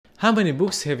How many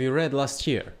books have you read last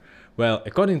year? Well,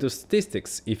 according to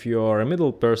statistics, if you are a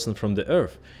middle person from the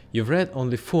earth, you've read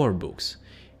only 4 books.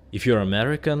 If you're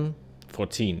American,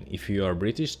 14. If you are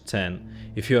British,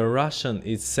 10. If you are Russian,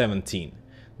 it's 17.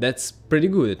 That's pretty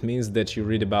good. It means that you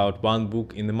read about 1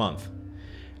 book in a month.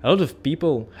 A lot of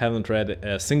people haven't read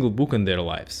a single book in their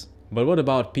lives. But what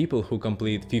about people who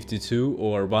complete 52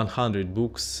 or 100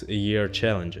 books a year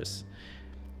challenges?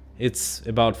 It's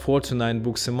about 4 to 9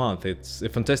 books a month. It's a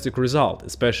fantastic result,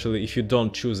 especially if you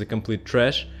don't choose a complete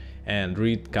trash and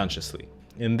read consciously.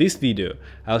 In this video,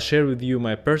 I'll share with you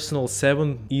my personal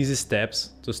 7 easy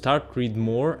steps to start read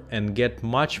more and get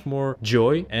much more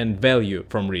joy and value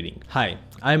from reading. Hi,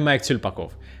 I'm Mike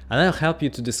Tulpakov, and I'll help you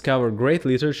to discover great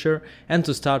literature and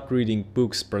to start reading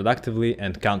books productively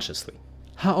and consciously.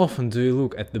 How often do you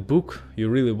look at the book you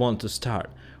really want to start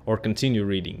or continue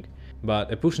reading,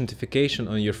 but a push notification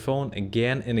on your phone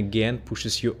again and again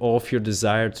pushes you off your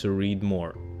desire to read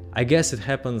more? I guess it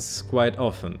happens quite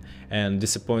often and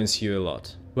disappoints you a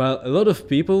lot. Well, a lot of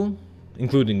people,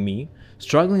 including me,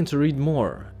 struggling to read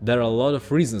more. There are a lot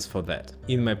of reasons for that.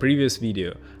 In my previous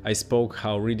video, I spoke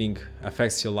how reading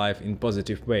affects your life in a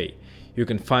positive way. You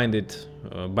can find it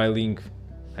by link,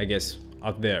 I guess,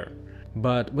 out there.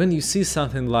 But when you see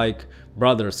something like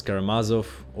Brothers Karamazov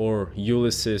or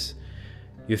Ulysses,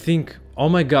 you think, oh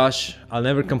my gosh, I'll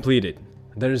never complete it.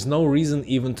 There is no reason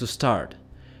even to start.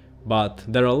 But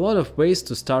there are a lot of ways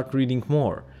to start reading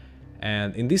more.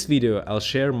 And in this video, I'll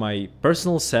share my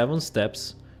personal 7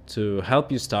 steps to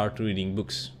help you start reading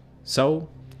books. So,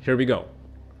 here we go.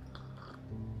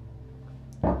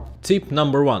 Tip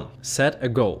number 1. Set a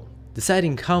goal.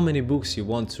 Deciding how many books you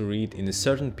want to read in a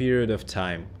certain period of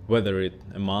time, whether it's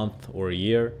a month or a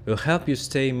year, will help you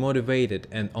stay motivated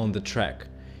and on the track.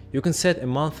 You can set a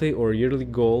monthly or yearly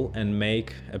goal and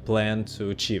make a plan to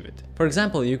achieve it. For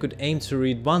example, you could aim to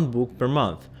read 1 book per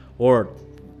month or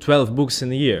 12 books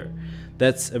in a year.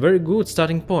 That's a very good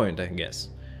starting point, I guess.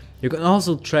 You can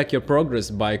also track your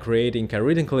progress by creating a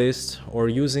reading list or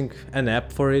using an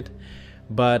app for it,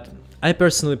 but I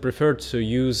personally prefer to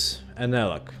use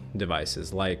analog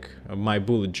devices like my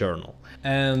bullet journal.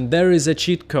 And there is a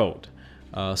cheat code: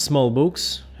 small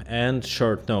books and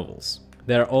short novels.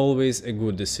 They're always a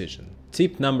good decision.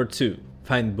 Tip number 2.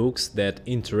 Find books that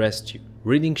interest you.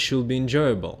 Reading should be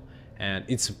enjoyable, and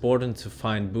it's important to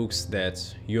find books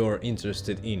that you're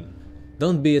interested in.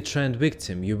 Don't be a trend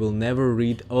victim. You will never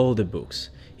read all the books.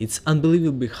 It's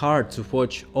unbelievably hard to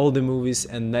watch all the movies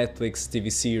and Netflix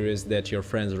TV series that your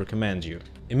friends recommend you.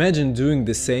 Imagine doing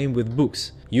the same with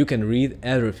books. You can read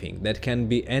everything. That can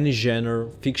be any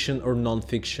genre, fiction or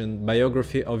non-fiction,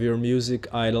 biography of your music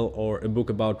idol, or a book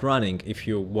about running if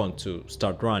you want to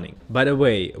start running. By the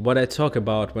way, what I talk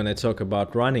about when I talk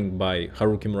about Running by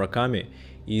Haruki Murakami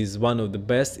is one of the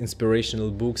best inspirational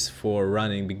books for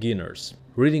running beginners.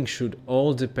 Reading should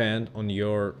all depend on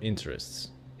your interests.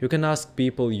 You can ask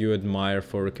people you admire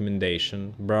for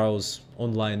recommendation, browse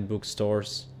online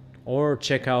bookstores, or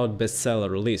check out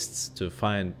bestseller lists to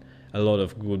find a lot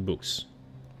of good books.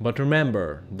 But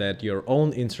remember that your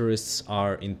own interests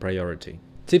are in priority.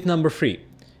 Tip number 3.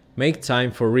 Make time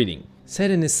for reading.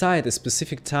 Setting aside a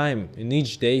specific time in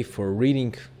each day for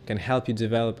reading can help you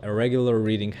develop a regular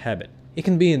reading habit. It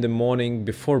can be in the morning,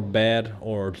 before bed,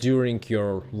 or during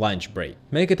your lunch break.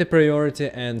 Make it a priority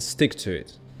and stick to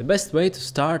it. The best way to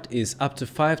start is up to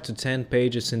 5 to 10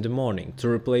 pages in the morning to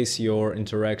replace your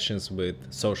interactions with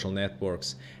social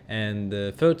networks, and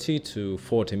 30 to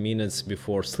 40 minutes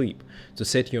before sleep to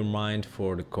set your mind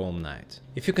for the calm night.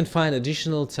 If you can find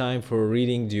additional time for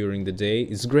reading during the day,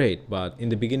 it's great, but in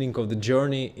the beginning of the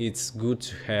journey it's good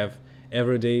to have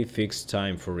everyday fixed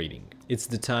time for reading. It's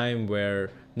the time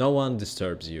where no one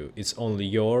disturbs you, it's only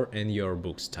your and your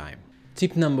book's time.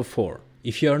 Tip number 4.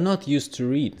 If you are not used to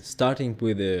read, starting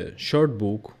with a short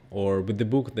book or with the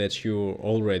book that you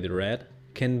already read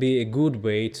can be a good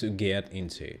way to get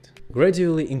into it.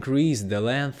 Gradually increase the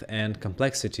length and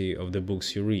complexity of the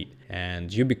books you read,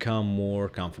 and you become more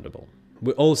comfortable.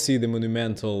 We all see the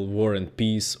monumental War and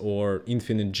Peace or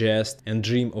Infinite Jest and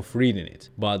dream of reading it,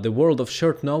 but the world of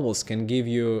short novels can give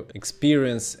you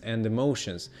experience and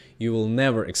emotions you will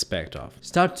never expect of.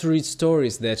 Start to read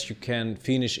stories that you can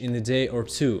finish in a day or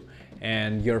 2,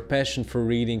 and your passion for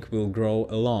reading will grow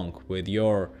along with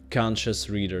your conscious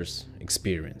reader's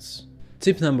experience.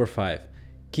 Tip number 5.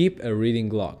 Keep a reading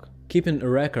log. Keeping a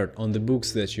record on the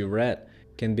books that you read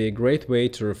can be a great way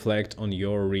to reflect on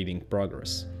your reading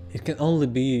progress. It can only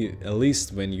be a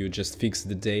list when you just fix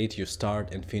the date you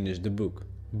start and finish the book.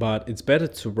 But it's better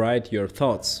to write your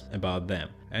thoughts about them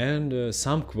and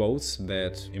some quotes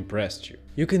that impressed you.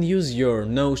 You can use your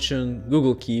Notion,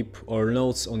 Google Keep or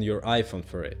notes on your iPhone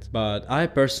for it, but I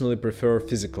personally prefer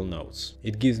physical notes.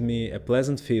 It gives me a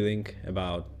pleasant feeling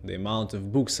about the amount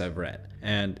of books I've read,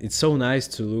 and it's so nice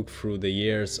to look through the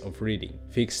years of reading,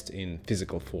 fixed in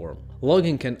physical form.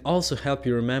 Logging can also help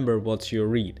you remember what you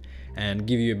read and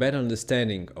give you a better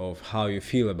understanding of how you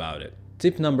feel about it.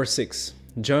 Tip number 6.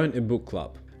 Join a book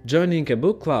club. Joining a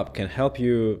book club can help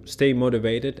you stay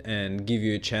motivated and give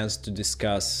you a chance to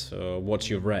discuss what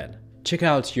you've read. Check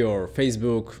out your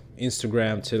Facebook,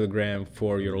 Instagram, Telegram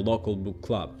for your local book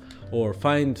club, or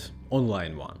find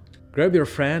online one. Grab your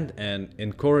friend and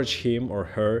encourage him or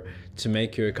her to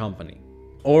make you a company.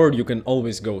 Or you can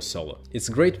always go solo. It's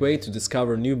a great way to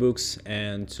discover new books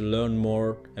and to learn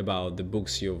more about the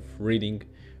books you're reading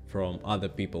from other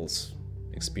people's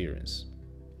experience.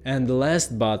 And the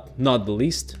last but not the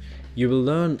least, you will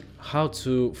learn how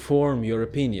to form your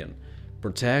opinion,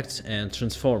 protect and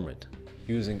transform it,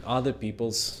 using other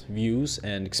people's views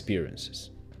and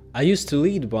experiences. I used to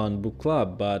lead one book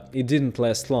club, but it didn't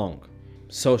last long.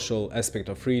 Social aspect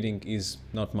of reading is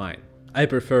not mine. I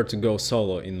prefer to go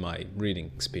solo in my reading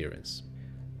experience.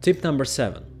 Tip number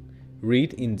 7.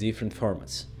 Read in different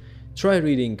formats. Try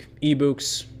reading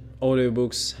ebooks,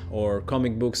 audiobooks or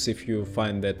comic books if you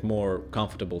find that more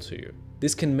comfortable to you.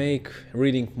 This can make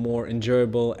reading more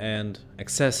enjoyable and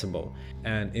accessible,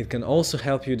 and it can also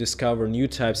help you discover new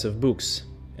types of books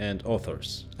and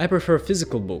authors. I prefer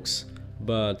physical books,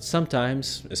 but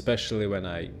sometimes, especially when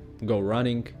I go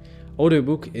running,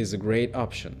 audiobook is a great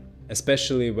option,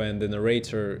 especially when the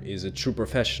narrator is a true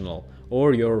professional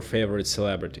or your favorite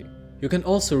celebrity. You can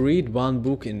also read one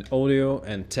book in audio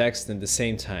and text at the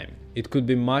same time. It could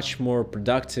be much more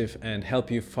productive and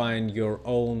help you find your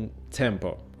own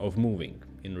tempo of moving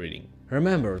in reading.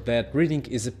 Remember that reading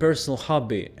is a personal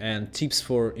hobby, and tips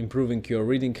for improving your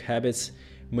reading habits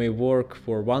may work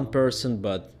for one person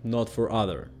but not for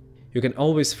other. You can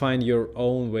always find your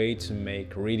own way to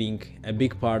make reading a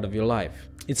big part of your life.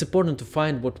 It's important to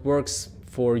find what works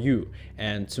for you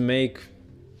and to make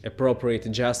appropriate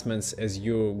adjustments as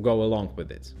you go along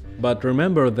with it. But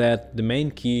remember that the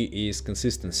main key is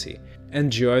consistency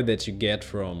and joy that you get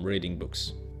from reading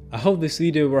books. I hope this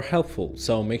video were helpful,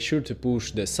 so make sure to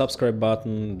push the subscribe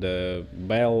button, the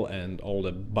bell and all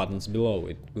the buttons below.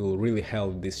 It will really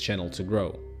help this channel to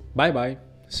grow. Bye bye,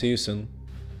 see you soon.